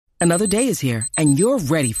Another day is here, and you're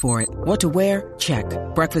ready for it. What to wear? Check.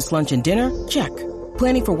 Breakfast, lunch, and dinner? Check.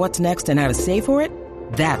 Planning for what's next and how to save for it?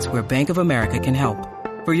 That's where Bank of America can help.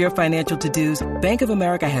 For your financial to-dos, Bank of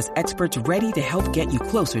America has experts ready to help get you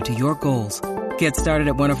closer to your goals. Get started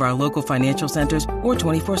at one of our local financial centers or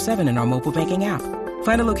 24/7 in our mobile banking app.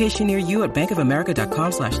 Find a location near you at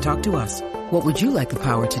bankofamerica.com/talktous. What would you like the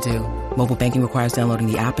power to do? Mobile banking requires downloading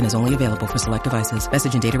the app and is only available for select devices.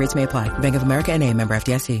 Message and data rates may apply. Bank of America N.A., member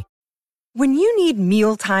FDIC. When you need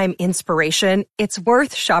mealtime inspiration, it's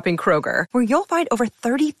worth shopping Kroger, where you'll find over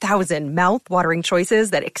 30,000 mouth-watering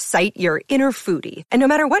choices that excite your inner foodie. And no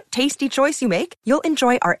matter what tasty choice you make, you'll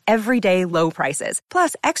enjoy our everyday low prices,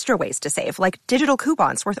 plus extra ways to save, like digital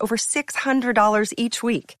coupons worth over $600 each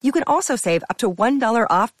week. You can also save up to $1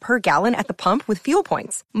 off per gallon at the pump with fuel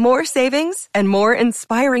points. More savings and more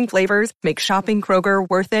inspiring flavors make shopping Kroger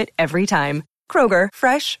worth it every time. Kroger,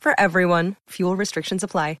 fresh for everyone. Fuel restrictions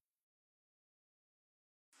apply.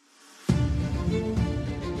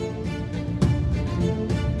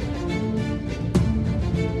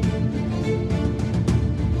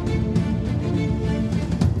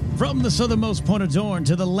 From the southernmost point of Dorne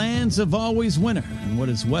to the lands of always winter and what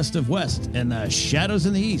is west of west and the shadows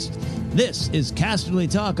in the east, this is Casterly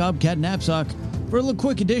Talk. I'm Cat Knapsack for a little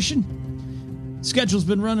quick edition. Schedule's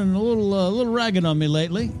been running a little ragged on me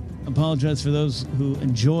lately. Apologize for those who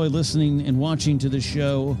enjoy listening and watching to the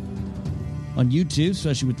show on YouTube,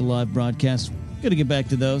 especially with the live broadcast. Got to get back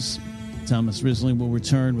to those. Thomas Risling will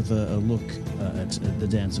return with a look at the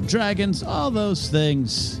Dance of Dragons, all those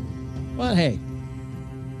things. But hey,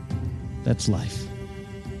 that's life.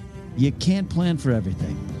 You can't plan for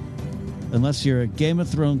everything. Unless you're a Game of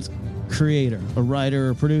Thrones creator, a writer,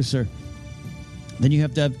 or producer, then you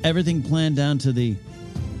have to have everything planned down to the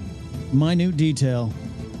minute detail.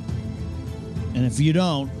 And if you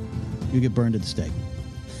don't, you get burned at the stake.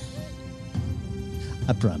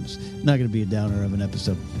 I promise. Not going to be a downer of an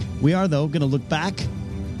episode. We are, though, going to look back.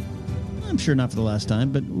 I'm sure not for the last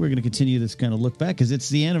time, but we're going to continue this kind of look back because it's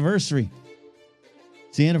the anniversary.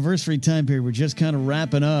 It's the anniversary time period. We're just kind of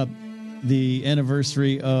wrapping up the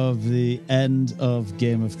anniversary of the end of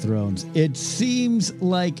Game of Thrones. It seems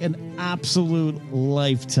like an absolute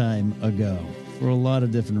lifetime ago for a lot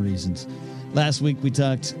of different reasons. Last week, we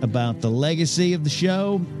talked about the legacy of the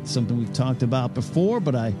show, something we've talked about before,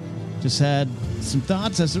 but I just had some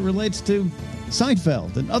thoughts as it relates to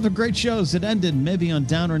Seinfeld and other great shows that ended maybe on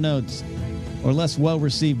downer notes or less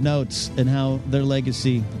well-received notes, and how their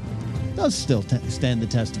legacy does still stand the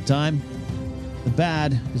test of time. The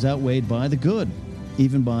bad is outweighed by the good,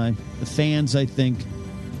 even by the fans, I think,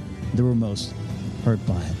 that were most hurt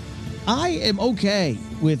by it. I am okay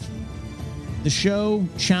with the show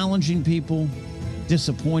challenging people,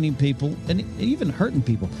 disappointing people, and even hurting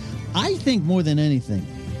people. I think more than anything,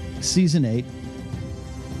 Season 8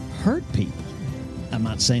 hurt people. I'm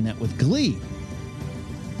not saying that with glee.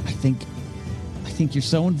 I think you're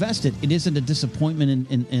so invested. It isn't a disappointment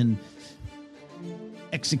in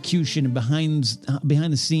execution and behind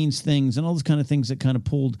the scenes things and all those kind of things that kind of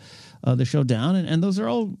pulled the show down. And those are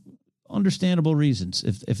all understandable reasons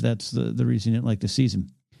if that's the reason you didn't like the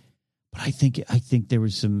season. But I think there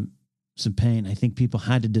was some pain. I think people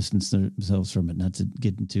had to distance themselves from it, not to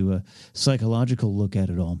get into a psychological look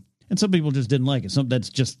at it all. And some people just didn't like it. That's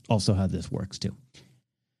just also how this works too.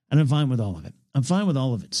 And I'm fine with all of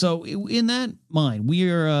it. So in that mind, we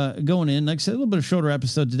are going in, like I said, a little bit of shorter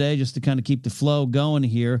episode today just to kind of keep the flow going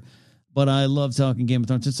here. But I love talking Game of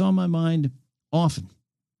Thrones. It's on my mind often.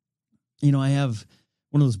 You know, I have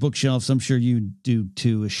one of those bookshelves. I'm sure you do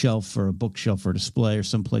too, a shelf or a bookshelf or a display or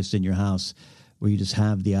someplace in your house where you just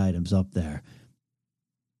have the items up there.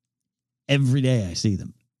 Every day I see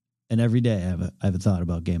them. And every day I have a thought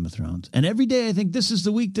about Game of Thrones. And every day I think this is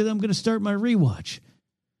the week that I'm going to start my rewatch.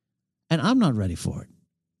 And I'm not ready for it.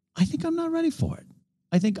 I think I'm not ready for it.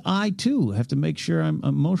 I think I, too, have to make sure I'm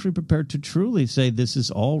emotionally prepared to truly say this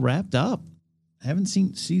is all wrapped up. I haven't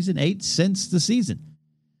seen Season 8 since the season.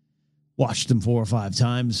 Watched them 4 or 5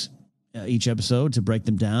 times each episode to break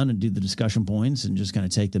them down and do the discussion points and just kind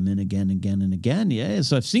of take them in again and again and again. Yeah,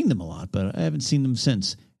 so I've seen them a lot, but I haven't seen them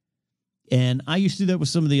since. And I used to do that with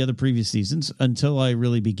some of the other previous seasons until I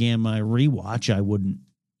really began my rewatch. I wouldn't,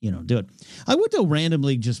 do it. I would, though,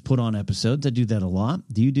 randomly just put on episodes. I do that a lot.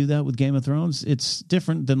 Do you do that with Game of Thrones? It's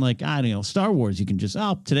different than Star Wars. You can just,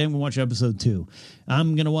 today I'm going to watch episode 2.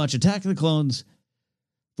 I'm going to watch Attack of the Clones.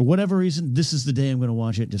 For whatever reason, this is the day I'm going to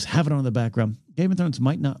watch it. Just have it on in the background. Game of Thrones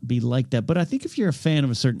might not be like that, but I think if you're a fan of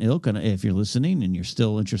a certain ilk, and if you're listening and you're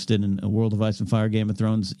still interested in A World of Ice and Fire, Game of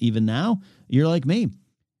Thrones, even now, you're like me.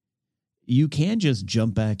 you can just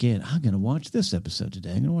jump back in. I'm going to watch this episode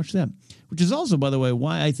today. I'm going to watch that, which is also, by the way,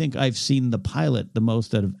 why I think I've seen the pilot the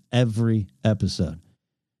most out of every episode.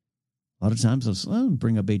 A lot of times I'll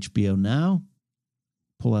bring up HBO Now,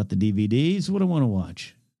 pull out the DVDs. What do I want to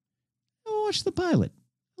watch? I'll watch the pilot.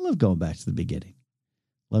 I love going back to the beginning.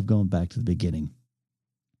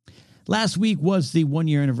 Last week was the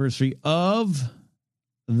 1-year anniversary of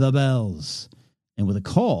The Bells. And with a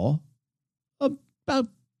call about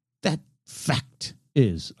that fact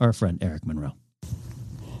is our friend Eric Monroe.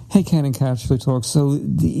 Hey, Ken and Catchley Talk. So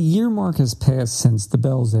the year mark has passed since The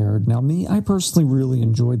Bells aired. Now, I personally really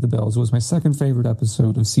enjoyed The Bells. It was my second favorite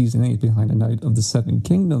episode of Season 8, Behind a Night of the Seven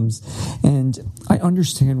Kingdoms. And I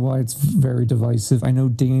understand why it's very divisive. I know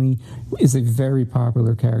Dany is a very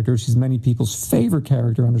popular character. She's many people's favorite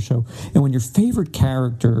character on the show. And when your favorite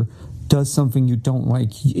character does something you don't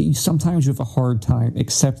like, sometimes you have a hard time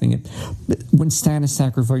accepting it. But when Stannis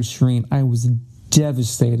sacrificed Shireen, I was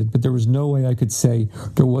devastated, but there was no way I could say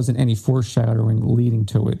there wasn't any foreshadowing leading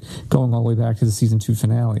to it, going all the way back to the season 2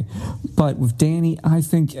 finale. But with Dany, I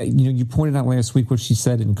think, you pointed out last week what she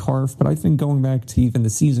said in Carf, but I think going back to even the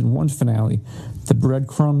season 1 finale, the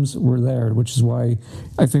breadcrumbs were there, which is why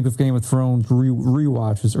I think with Game of Thrones,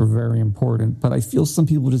 rewatches are very important. But I feel some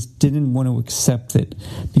people just didn't want to accept it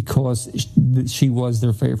because she was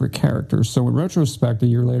their favorite character. So in retrospect, a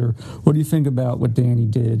year later, what do you think about what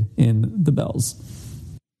Dany did in The Bells?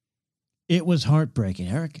 It was heartbreaking,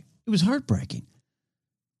 Eric. It was heartbreaking.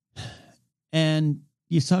 And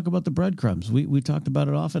you talk about the breadcrumbs. We talked about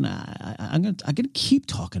it often. I'm gonna keep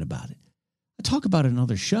talking about it. I talk about it in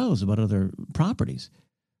other shows, about other properties.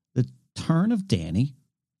 The turn of Dany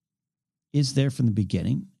is there from the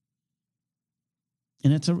beginning,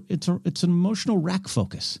 and it's an emotional rack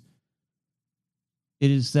focus.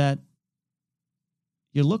 It is that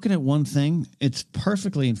you're looking at one thing, it's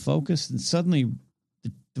perfectly in focus, and suddenly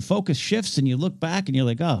the focus shifts, and you look back, and you're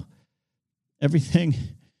like, oh, everything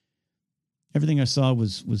I saw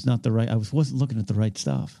was not the right. I wasn't looking at the right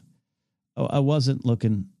stuff. Oh, I wasn't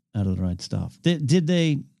looking at the right stuff. Did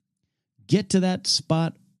they get to that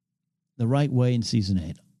spot the right way in season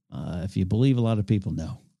 8? If you believe a lot of people,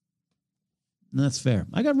 no. And that's fair.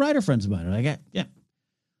 I got writer friends of mine.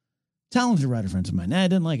 Talented writer friends of mine. I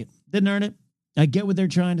didn't like it. Didn't earn it. I get what they're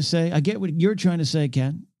trying to say. I get what you're trying to say,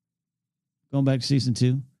 Ken. Going back to season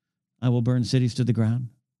 2, I will burn cities to the ground.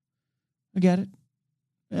 I get it.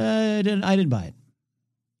 I didn't buy it.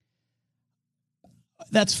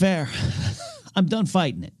 That's fair. I'm done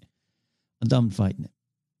fighting it.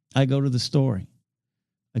 I go to the story.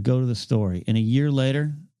 And a year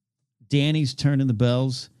later, Dany's turn in The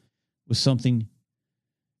Bells was something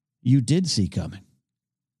you did see coming.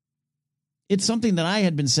 It's something that I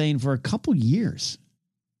had been saying for a couple years.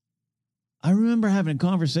 I remember having a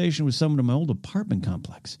conversation with someone in my old apartment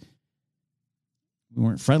complex. We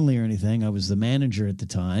weren't friendly or anything. I was the manager at the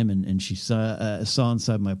time, and she saw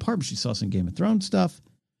inside my apartment. She saw some Game of Thrones stuff.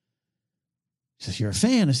 She says, "You're a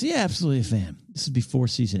fan?" I said, "Yeah, absolutely a fan." This is before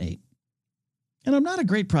season 8. And I'm not a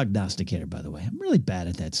great prognosticator, by the way. I'm really bad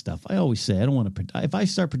at that stuff. I always say I don't want to. If I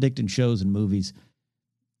start predicting shows and movies,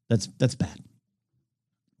 that's bad.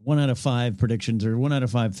 1 out of 5 predictions or 1 out of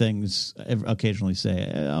 5 things I occasionally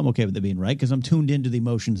say, I'm okay with it being right because I'm tuned into the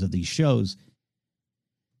emotions of these shows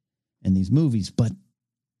and these movies. But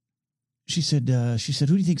she said, "Who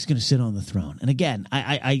do you think is going to sit on the throne?" And again,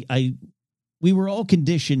 we were all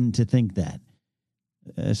conditioned to think that.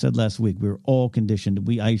 I said last week, we were all conditioned.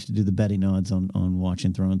 I used to do the betting odds on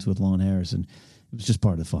Watching Thrones with Lon Harris, and it was just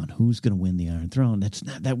part of the fun. Who's going to win the Iron Throne?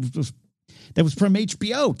 That was from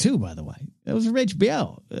HBO too, by the way. That was from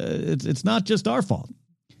HBO. It's not just our fault.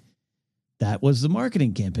 That was the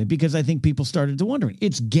marketing campaign because I think people started to wonder.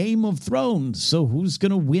 It's Game of Thrones, so who's going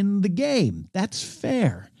to win the game? That's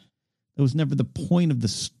fair. That was never the point of the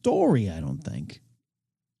story, I don't think,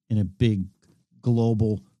 in a big,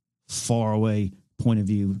 global, faraway point of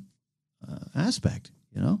view aspect,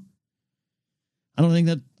 I don't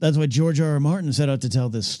think that's why George R. R. Martin set out to tell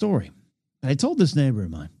this story. I told this neighbor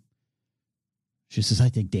of mine. She says, "I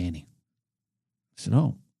think Dany." I said,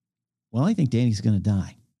 "Oh, well, I think Dany's going to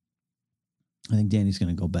die. I think Dany's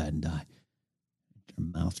going to go bad and die." Her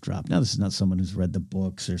mouth dropped. Now, this is not someone who's read the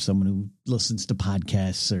books or someone who listens to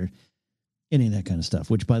podcasts or any of that kind of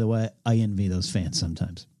stuff, which, by the way, I envy those fans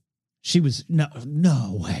sometimes. She was,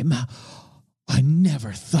 no way, Ma. I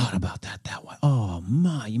never thought about that way. Oh,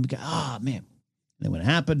 my. Man. And then when it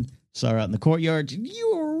happened, saw her out in the courtyard.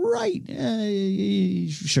 You were right.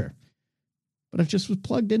 Sure. But I just was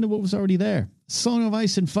plugged into what was already there. Song of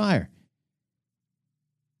Ice and Fire.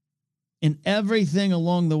 And everything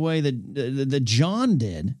along the way that John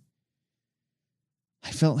did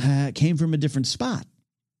I felt came from a different spot.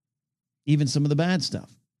 Even some of the bad stuff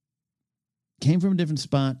came from a different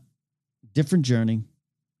spot, different journey.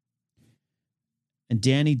 And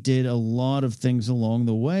Danny did a lot of things along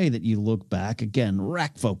the way that you look back, again,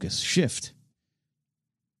 rack focus, shift.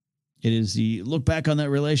 It is the look back on that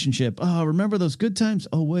relationship. Oh, remember those good times?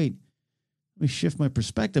 Oh, wait, let me shift my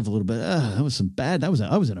perspective a little bit. That was some bad. I was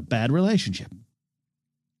in a bad relationship.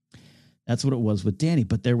 That's what it was with Danny.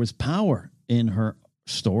 But there was power in her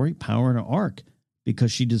story, power in her arc,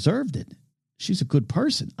 because she deserved it. She's a good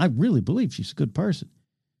person. I really believe she's a good person.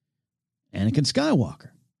 Anakin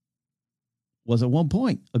Skywalker was at one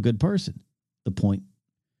point a good person. The point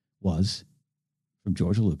was, from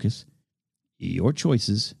George Lucas, your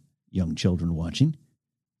choices, young children watching,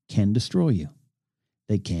 can destroy you.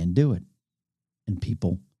 They can do it. And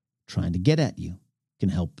people trying to get at you can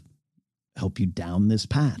help you down this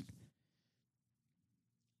path.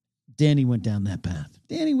 Danny went down that path.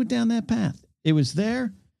 It was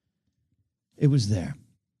there. It was there.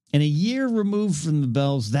 And a year removed from the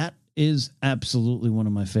Bells, that is absolutely one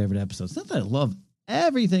of my favorite episodes. Not that I love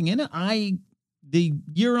everything in it. The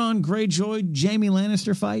Euron Greyjoy Jaime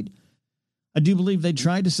Lannister fight, I do believe they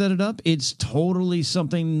tried to set it up. It's totally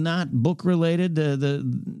something not book related.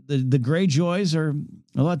 The Greyjoys are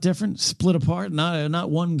a lot different, split apart, not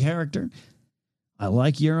one character. I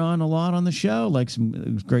like Euron a lot on the show, like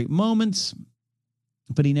some great moments,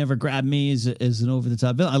 but he never grabbed me as an over the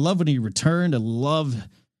top villain. I love when he returned. I love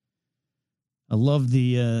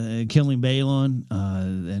the killing Balon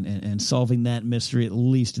and solving that mystery, at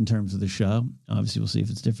least in terms of the show. Obviously, we'll see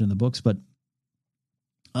if it's different in the books, but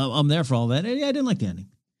I'm there for all that. Yeah, I didn't like the ending.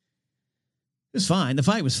 It was fine. The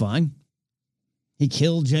fight was fine. He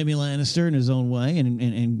killed Jaime Lannister in his own way,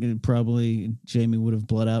 and probably Jaime would have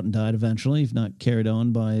bled out and died eventually, if not carried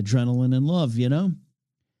on by adrenaline and love, you know?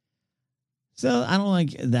 So I don't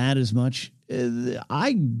like that as much.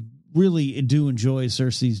 I really do enjoy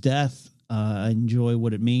Cersei's death. I enjoy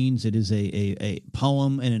what it means. It is a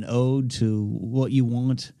poem and an ode to what you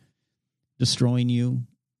want, destroying you,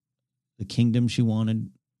 the kingdom she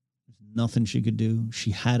wanted. There's nothing she could do.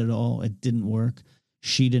 She had it all. It didn't work.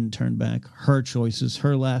 She didn't turn back. Her choices,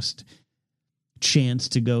 her last chance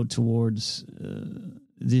to go towards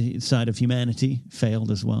the side of humanity failed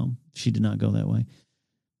as well. She did not go that way.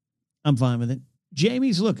 I'm fine with it.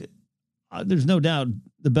 Jaime's, look, there's no doubt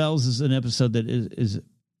The Bells is an episode that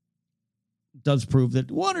does prove that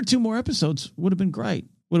one or two more episodes would have been great.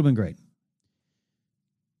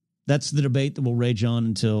 That's the debate that will rage on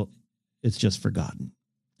until it's just forgotten.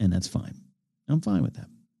 And that's fine. I'm fine with that.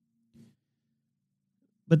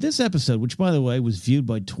 But this episode, which, by the way, was viewed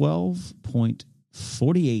by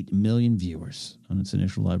 12.48 million viewers on its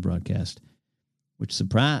initial live broadcast, which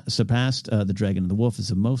surpassed The Dragon and the Wolf as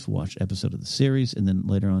the most watched episode of the series. And then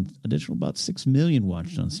later on, additional about 6 million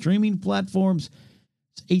watched on streaming platforms.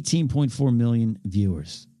 It's 18.4 million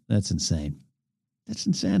viewers. That's insane. That's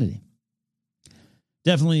insanity.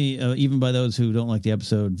 Definitely, even by those who don't like the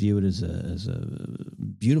episode, view it as a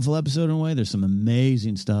beautiful episode in a way. There's some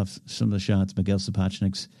amazing stuff. Some of the shots, Miguel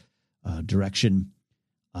Sapochnik's direction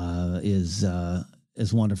is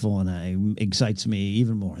wonderful, and it excites me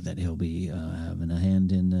even more that he'll be having a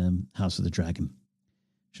hand in House of the Dragon.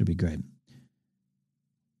 Should be great.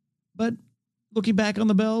 But looking back on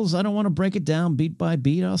the Bells, I don't want to break it down beat by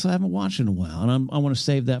beat. I also haven't watched it in a while, and I want to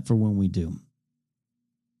save that for when we do.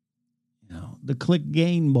 You know, the Click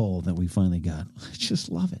Gain Bowl that we finally got. I just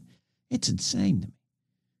love it. It's insane to me.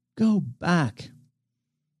 Go back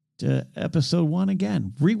to episode 1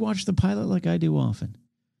 again. Rewatch the pilot like I do often.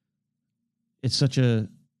 It's such a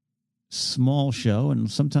small show, and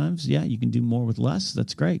sometimes, yeah, you can do more with less.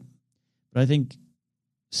 That's great. But I think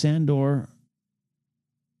Sandor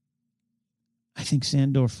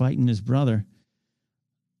fighting his brother,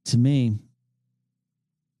 to me,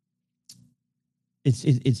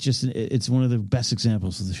 it's one of the best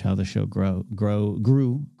examples of how the show grows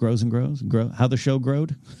and grows. How the show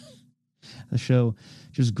growed. The show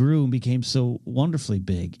just grew and became so wonderfully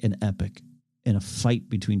big and epic in a fight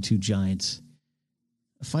between two giants.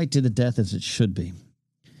 A fight to the death, as it should be.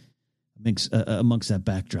 Amongst that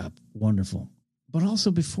backdrop. Wonderful. But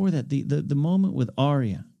also before that, the moment with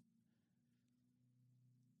Arya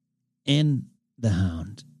and the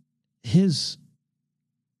Hound, his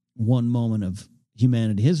one moment of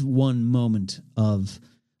humanity, his one moment of,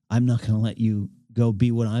 I'm not going to let you go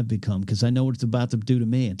be what I've become, because I know what it's about to do to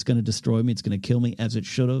me. It's going to destroy me. It's going to kill me, as it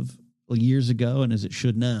should have years ago and as it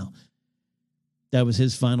should now. That was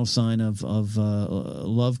his final sign of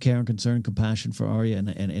love, care, and concern, compassion for Arya, and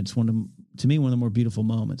it's to me one of the more beautiful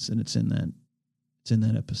moments, and it's in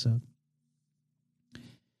that episode.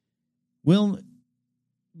 We'll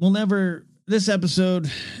never. This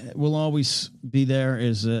episode will always be there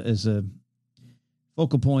as a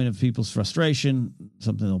focal point of people's frustration,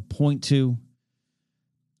 something they'll point to.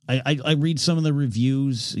 I read some of the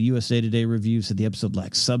reviews, USA Today reviews, that the episode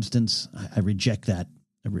lacks substance. I reject that.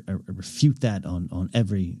 I refute that on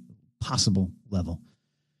every possible level.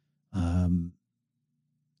 And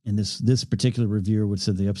this particular reviewer would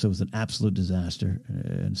say the episode was an absolute disaster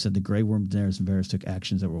and said the Grey Worm, Daenerys, and Varys took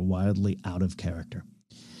actions that were wildly out of character.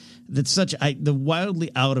 That's the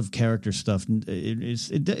wildly out of character stuff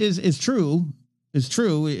is true. It's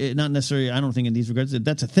true. Not necessarily. I don't think in these regards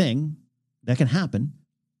that's a thing that can happen.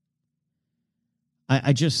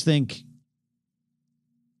 I just think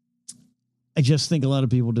a lot of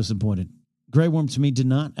people are disappointed. Grey Worm to me did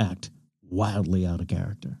not act wildly out of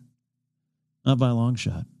character. Not by a long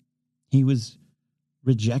shot. He was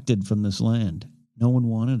rejected from this land. No one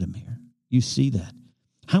wanted him here. You see that.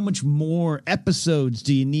 How much more episodes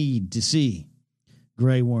do you need to see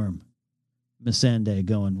Grey Worm, Missandei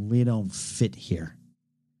going, we don't fit here?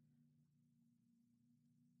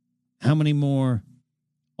 How many more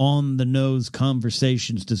on-the-nose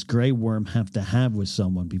conversations does Grey Worm have to have with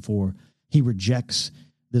someone before he rejects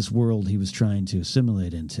this world he was trying to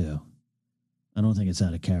assimilate into? I don't think it's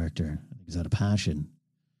out of character. I think it's out of passion.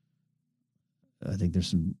 I think there's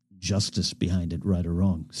some justice behind it, right or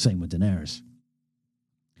wrong. Same with Daenerys.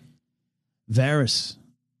 Varys.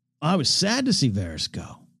 I was sad to see Varys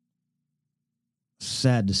go.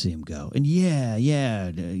 Sad to see him go. And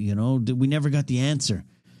we never got the answer.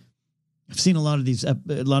 I've seen a lot of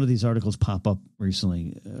these articles pop up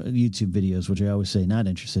recently, YouTube videos, which I always say, not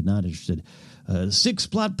interested. 6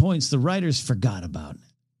 plot points the writers forgot about.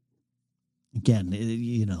 Again,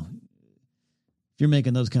 if you're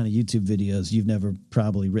making those kind of YouTube videos, you've never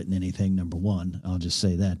probably written anything, number one. I'll just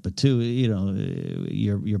say that. But two,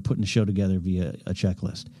 you're putting a show together via a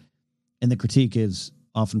checklist. And the critique is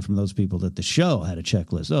often from those people that the show had a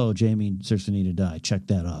checklist. Oh, Jaime and Cersei need to die. Check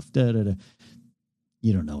that off. Da-da-da.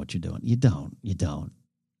 You don't know what you're doing. You don't.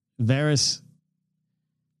 Varys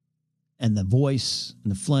and the voice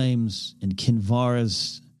and the flames and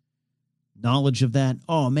Kinvara's knowledge of that.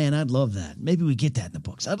 Oh, man, I'd love that. Maybe we get that in the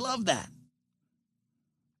books. I'd love that.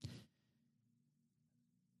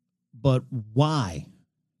 But why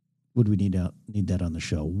would we need that on the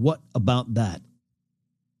show? What about that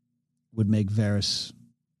would make Varys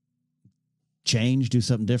change, do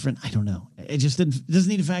something different? I don't know. It just doesn't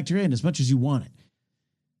need to factor in as much as you want it.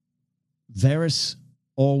 Varys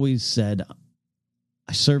always said,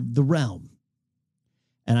 I served the realm.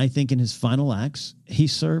 And I think in his final acts, he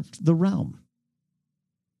served the realm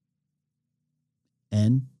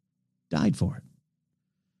and died for it.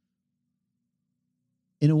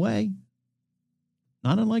 In a way,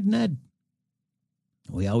 not unlike Ned.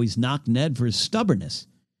 We always knock Ned for his stubbornness.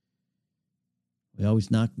 We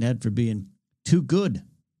always knock Ned for being too good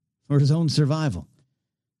for his own survival.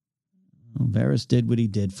 Well, Varys did what he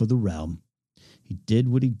did for the realm. He did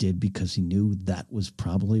what he did because he knew that was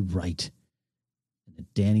probably right. And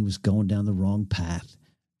that Dany was going down the wrong path.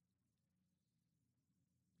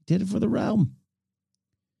 He did it for the realm.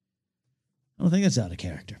 I don't think that's out of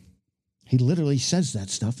character. He literally says that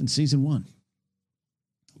stuff in season 1.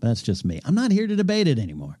 But that's just me. I'm not here to debate it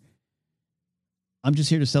anymore. I'm just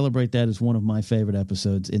here to celebrate that as one of my favorite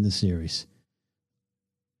episodes in the series.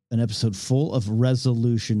 An episode full of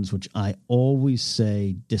resolutions, which I always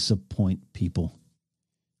say disappoint people.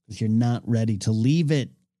 Because you're not ready to leave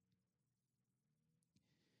it.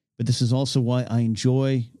 But this is also why I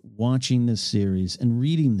enjoy watching this series and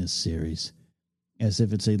reading this series as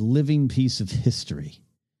if it's a living piece of history.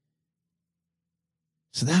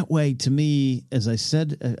 So that way, to me, as I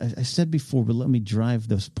said before, but let me drive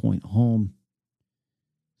this point home.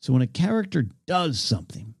 So when a character does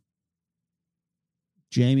something,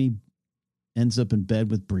 Jaime ends up in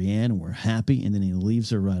bed with Brienne and we're happy, and then he leaves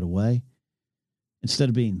her right away. Instead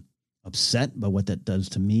of being upset by what that does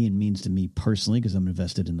to me and means to me personally, because I'm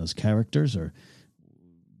invested in those characters, or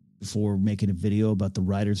before making a video about the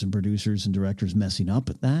writers and producers and directors messing up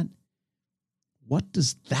at that, what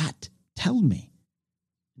does that tell me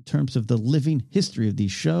in terms of the living history of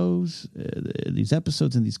these shows, these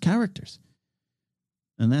episodes, and these characters?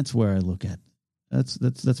 And that's where I look at.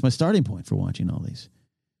 That's my starting point for watching all these.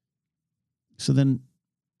 So then,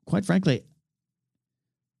 quite frankly,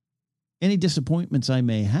 any disappointments I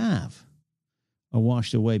may have are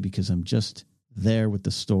washed away because I'm just there with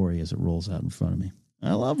the story as it rolls out in front of me.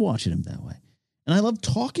 I love watching them that way. And I love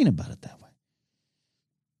talking about it that way.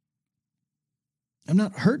 I'm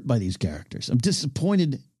not hurt by these characters. I'm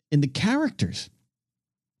disappointed in the characters.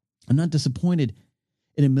 I'm not disappointed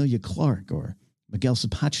an Emilia Clarke or Miguel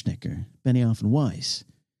Sapochnik or Benioff and Weiss.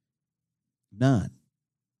 I'm not.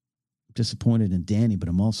 I'm disappointed in Dany, but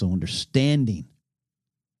I'm also understanding.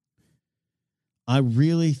 I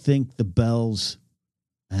really think The Bells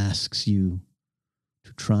asks you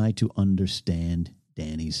to try to understand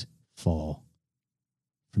Dany's fall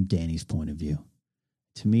from Dany's point of view.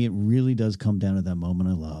 To me, it really does come down to that moment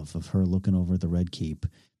I love of her looking over at the Red Keep.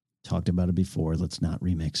 Talked about it before. Let's not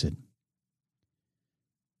remix it.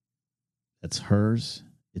 That's hers.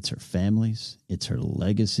 It's her family's. It's her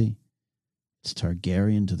legacy. It's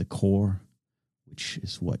Targaryen to the core, which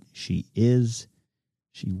is what she is.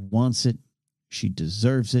 She wants it. She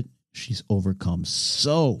deserves it. She's overcome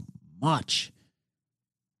so much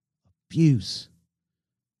abuse,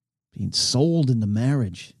 being sold into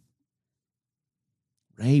marriage,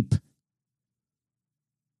 rape,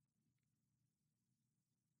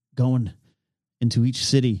 going into each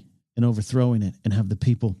city and overthrowing it and have the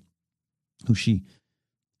people who she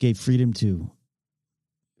gave freedom to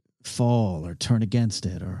fall or turn against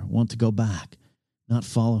it or want to go back, not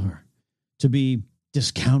follow her, to be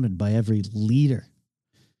discounted by every leader,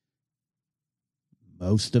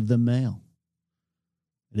 most of them male.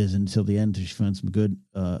 It isn't until the end she finds some good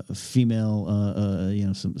female,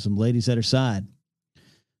 some ladies at her side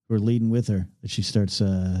who are leading with her that she starts, I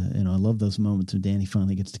love those moments when Dany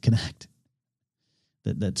finally gets to connect.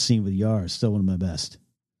 That scene with Yara is still one of my best.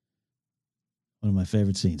 One of my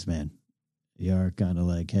favorite scenes, man. Yara kind of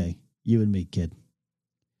like, hey, you and me, kid.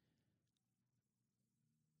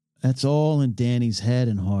 That's all in Dany's head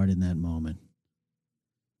and heart in that moment.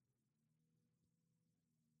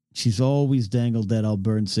 She's always dangled that I'll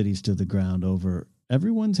burn cities to the ground over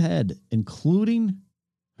everyone's head, including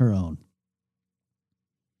her own.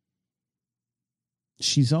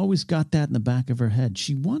 She's always got that in the back of her head.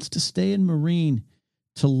 She wants to stay in Meereen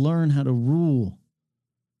to learn how to rule.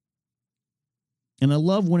 And I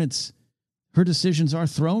love when her decisions are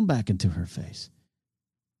thrown back into her face.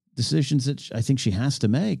 Decisions that I think she has to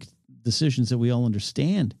make. Decisions that we all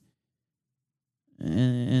understand.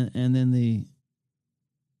 And then the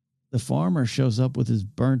farmer shows up with his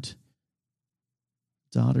burnt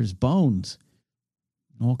daughter's bones.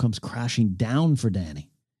 It all comes crashing down for Dany.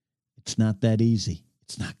 It's not that easy.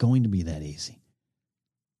 It's not going to be that easy.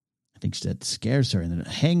 I think that scares her. And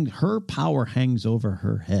then her power hangs over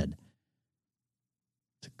her head.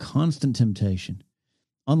 It's a constant temptation.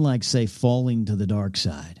 Unlike, say, falling to the dark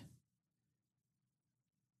side,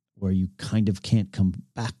 where you kind of can't come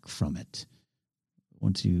back from it.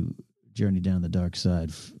 Once you journey down the dark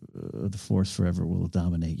side, the Force forever will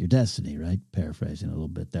dominate your destiny, right? Paraphrasing a little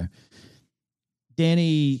bit there.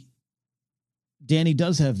 Dany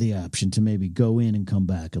does have the option to maybe go in and come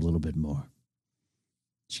back a little bit more.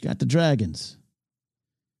 She got the dragons.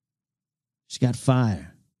 She got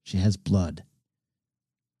fire. She has blood.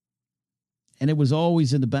 And it was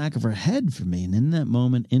always in the back of her head for me. And in that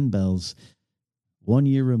moment in Bells, 1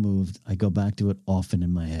 year removed, I go back to it often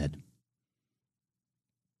in my head.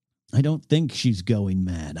 I don't think she's going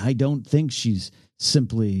mad. I don't think she's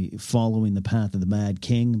simply following the path of the Mad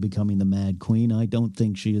King, becoming the Mad Queen. I don't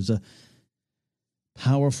think she is a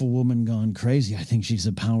powerful woman gone crazy. I think she's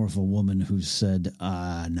a powerful woman who said,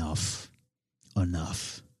 enough.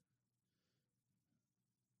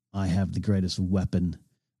 I have the greatest weapon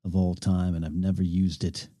of all time, and I've never used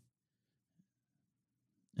it.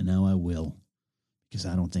 And now I will, because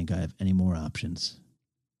I don't think I have any more options.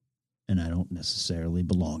 And I don't necessarily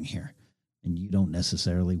belong here. And you don't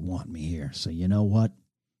necessarily want me here. So you know what?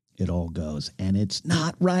 It all goes. And it's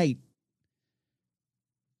not right.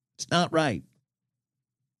 It's not right.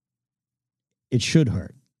 It should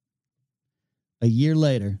hurt. A year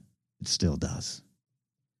later, it still does.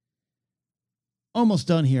 Almost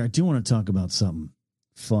done here. I do want to talk about something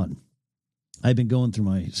fun. I've been going through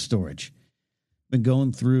my storage. Been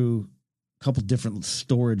going through a couple different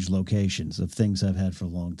storage locations of things I've had for a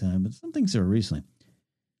long time, but some things that were recently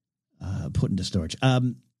put into storage. I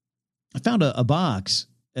found a box,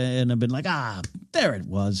 and I've been like, there it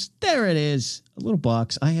was. There it is. A little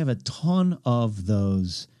box. I have a ton of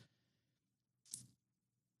those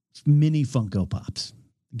mini Funko Pops.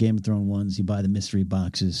 Game of Thrones ones. You buy the mystery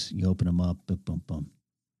boxes. You open them up. Boom, boom, boom.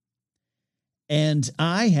 And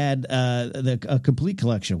I had a complete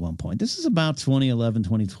collection at one point. This is about 2011,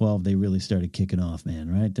 2012. They really started kicking off, man,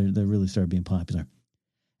 right? They really started being popular.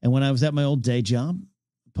 And when I was at my old day job,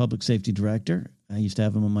 public safety director, I used to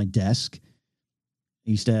have them on my desk. I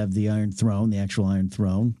used to have the Iron Throne, the actual Iron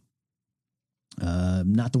Throne.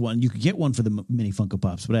 Not the one. You could get one for the mini Funko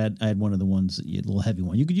Pops, but I had one of the ones, a little heavy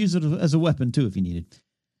one. You could use it as a weapon, too, if you needed.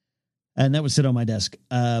 And that would sit on my desk.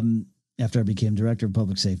 after I became director of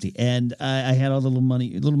public safety. And I had all the little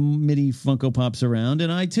mini Funko Pops around.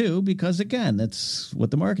 And I, too, because, again, that's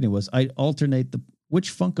what the marketing was. I alternate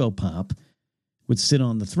which Funko Pop would sit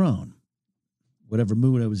on the throne, whatever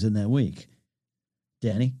mood I was in that week.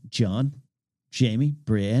 Danny, John, Jamie,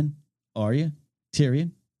 Brienne, Arya,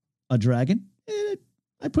 Tyrion, a dragon.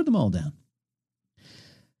 I put them all down.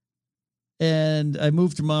 And I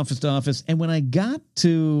moved from office to office. And when I got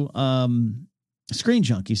to Screen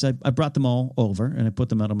Junkies, I brought them all over and I put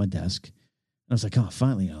them out on my desk. And I was like, oh,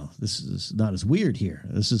 finally, this is not as weird here.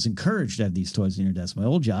 This is encouraged to have these toys in your desk. My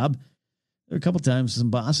old job, there were a couple of times some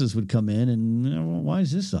bosses would come in and, well, why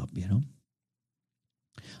is this up,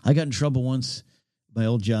 I got in trouble once, my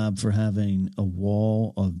old job, for having a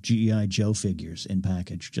wall of G.I. Joe figures in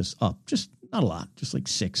package, just up, just not a lot, just like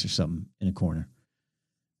 6 or something in a corner.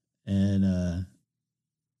 And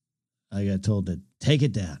I got told to take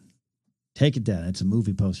it down. Take it down. I had some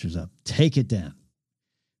movie posters up. Take it down.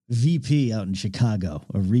 VP out in Chicago,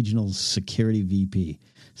 a regional security VP,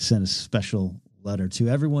 sent a special letter to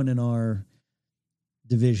everyone in our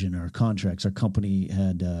division, our contracts. Our company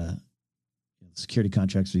had security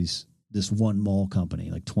contracts with this one mall company,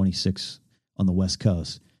 like 26 on the West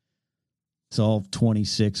Coast. It's all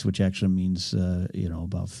 26, which actually means,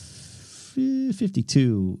 about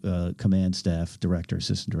 52 command staff,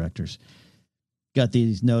 assistant directors. Got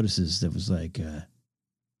these notices that was like,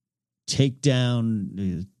 take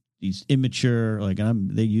down these immature,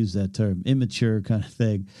 they use that term, immature kind of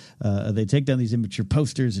thing. They take down these immature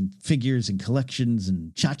posters and figures and collections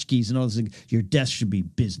and tchotchkes and all those things. Your desk should be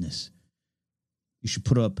business. You should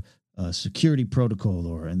put up a security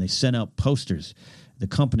protocol, and they sent out posters.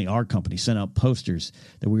 Our company sent out posters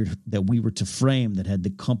that we were to frame that had the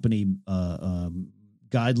company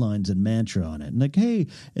guidelines and mantra on it. And hey,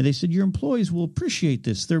 and they said your employees will appreciate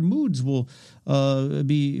this. Their moods will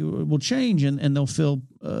change, and they'll feel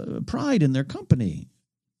pride in their company.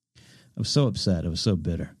 I was so upset. I was so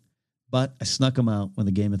bitter. But I snuck them out when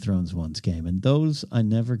the Game of Thrones ones came, and those I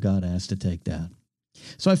never got asked to take down.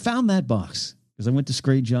 So I found that box because I went to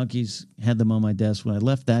Screen Junkies, had them on my desk. When I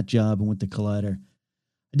left that job and went to Collider,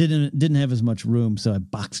 I didn't have as much room, so I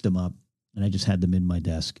boxed them up, and I just had them in my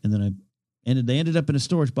desk. And then they ended up in a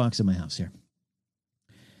storage box in my house here.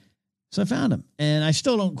 So I found them, and I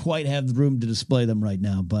still don't quite have the room to display them right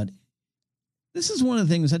now, but this is one of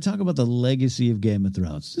the things, I talk about the legacy of Game of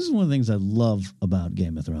Thrones. This is one of the things I love about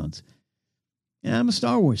Game of Thrones. And I'm a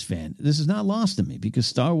Star Wars fan. This is not lost to me because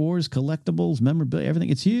Star Wars, collectibles, memorabilia, everything,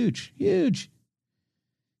 it's huge, huge.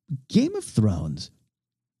 Game of Thrones,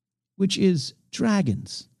 which is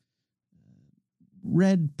dragons,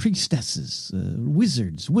 red priestesses,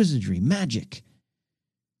 wizards, wizardry, magic,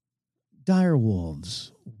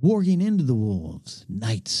 direwolves, warging into the wolves,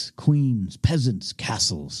 knights, queens, peasants,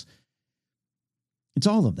 castles. It's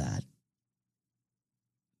all of that.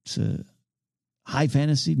 It's high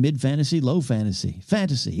fantasy, mid fantasy, low fantasy,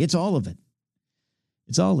 fantasy. It's all of it.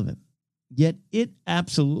 It's all of it. Yet it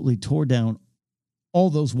absolutely tore down all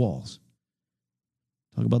those walls.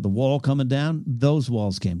 Talk about the wall coming down. Those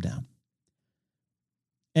walls came down.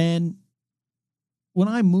 And when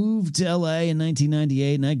I moved to LA in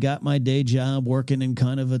 1998 and I got my day job working in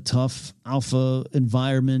kind of a tough alpha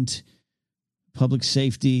environment, public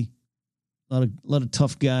safety, a lot of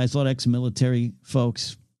tough guys, a lot of ex-military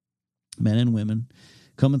folks, men and women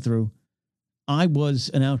coming through, I was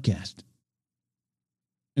an outcast.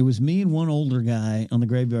 It was me and one older guy on the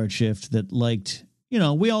graveyard shift that liked,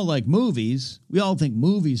 we all like movies. We all think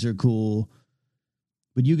movies are cool,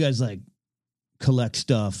 but you guys like collect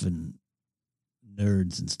stuff and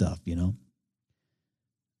nerds and stuff,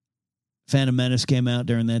 Phantom Menace came out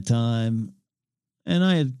during that time, and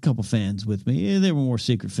I had a couple fans with me. They were more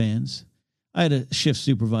secret fans. I had a shift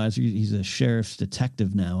supervisor. He's a sheriff's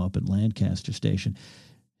detective now up at Lancaster Station.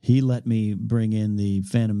 He let me bring in the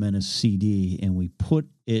Phantom Menace CD, and we put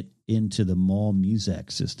it into the mall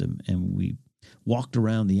music system, and we walked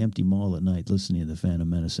around the empty mall at night listening to the Phantom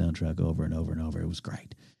Menace soundtrack over and over and over. It was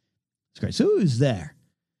great. It's great. So it was there,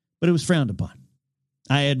 but it was frowned upon.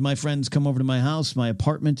 I had my friends come over to my house, my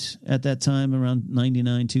apartment at that time around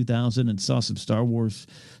 99, 2000, and saw some Star Wars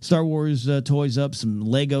toys up, some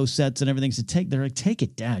Lego sets and everything. So they're like, take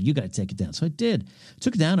it down. You got to take it down. So I did.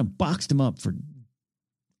 Took it down and boxed them up for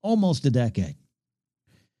almost a decade.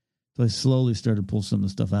 So I slowly started to pull some of the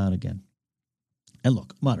stuff out again. And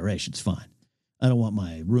look, moderation's fine. I don't want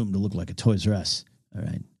my room to look like a Toys R Us. All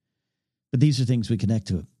right. But these are things we connect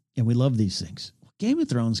to, and we love these things. Game of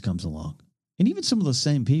Thrones comes along. And even some of the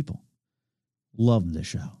same people love the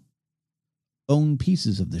show, own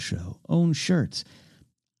pieces of the show, own shirts.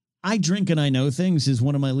 I Drink and I Know Things is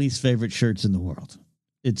one of my least favorite shirts in the world.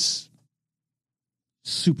 It's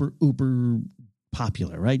super uber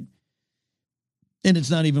popular, right? And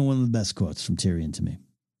it's not even one of the best quotes from Tyrion to me.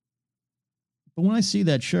 But when I see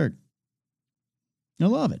that shirt, I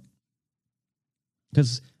love it.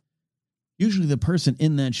 Because usually the person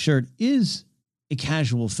in that shirt is a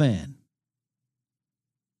casual fan.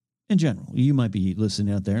 In general, you might be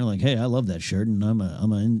listening out there like, hey, I love that shirt, and I'm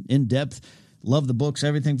a in-depth, love the books,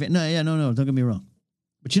 everything. No, don't get me wrong.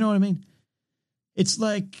 But you know what I mean? It's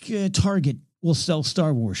like Target will sell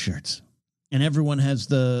Star Wars shirts, and everyone has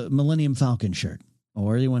the Millennium Falcon shirt,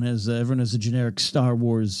 or everyone has a generic Star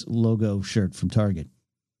Wars logo shirt from Target.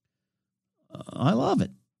 I love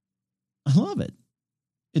it. I love it.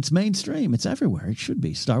 It's mainstream. It's everywhere. It should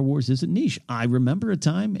be. Star Wars isn't niche. I remember a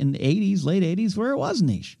time in the 80s, late 80s, where it was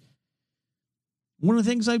niche. One of the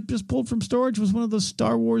things I just pulled from storage was one of those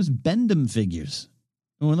Star Wars Bendham figures.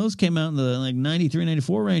 And when those came out in the 93,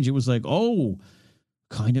 94 range, it was like, oh,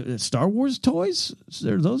 kind of Star Wars toys?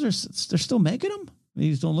 They're still making them?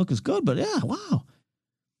 These don't look as good, but yeah, wow.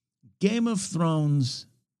 Game of Thrones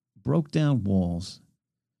broke down walls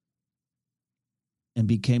and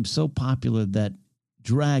became so popular that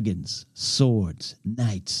dragons, swords,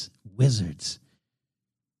 knights, wizards,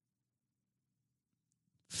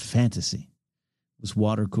 fantasy was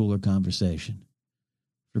water cooler conversation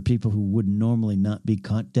for people who would normally not be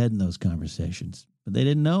caught dead in those conversations. But they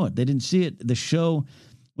didn't know it. They didn't see it. The show,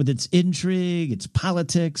 with its intrigue, its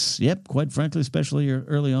politics, yep, quite frankly, especially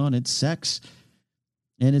early on, its sex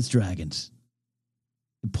and its dragons.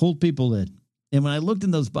 It pulled people in. And when I looked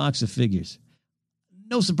in those box of figures,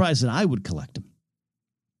 no surprise that I would collect them.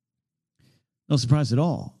 No surprise at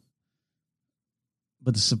all.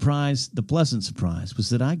 But the pleasant surprise,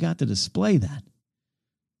 was that I got to display that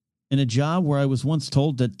in a job where I was once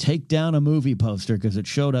told to take down a movie poster because it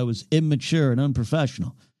showed I was immature and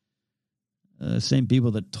unprofessional. Same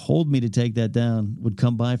people that told me to take that down would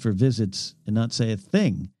come by for visits and not say a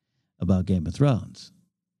thing about Game of Thrones.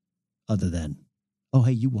 Other than, oh,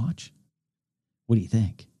 hey, you watch? What do you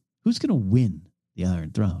think? Who's going to win the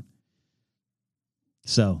Iron Throne?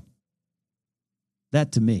 So,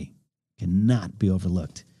 that to me cannot be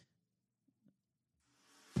overlooked.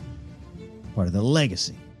 Part of the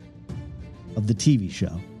legacy of the TV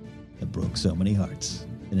show that broke so many hearts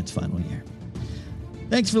in its final year.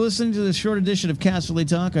 Thanks for listening to this short edition of Casterly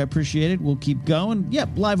Talk. I appreciate it. We'll keep going. Yep,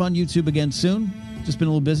 live on YouTube again soon. Just been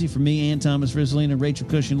a little busy for me and Thomas Rizzoline and Rachel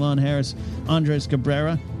Cushing, Lon Harris, Andres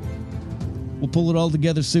Cabrera. We'll pull it all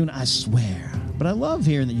together soon, I swear. But I love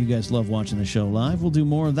hearing that you guys love watching the show live. We'll do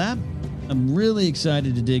more of that. I'm really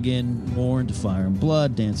excited to dig in more into Fire and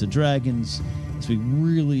Blood, Dance of Dragons, as we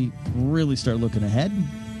really, really start looking ahead.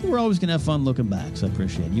 We're always going to have fun looking back, so I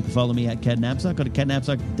appreciate it. You can follow me at Cat Knapsack. Go to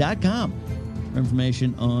catknapsack.com for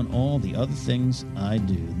information on all the other things I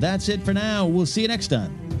do. That's it for now. We'll see you next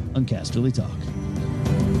time on Casterly Talk.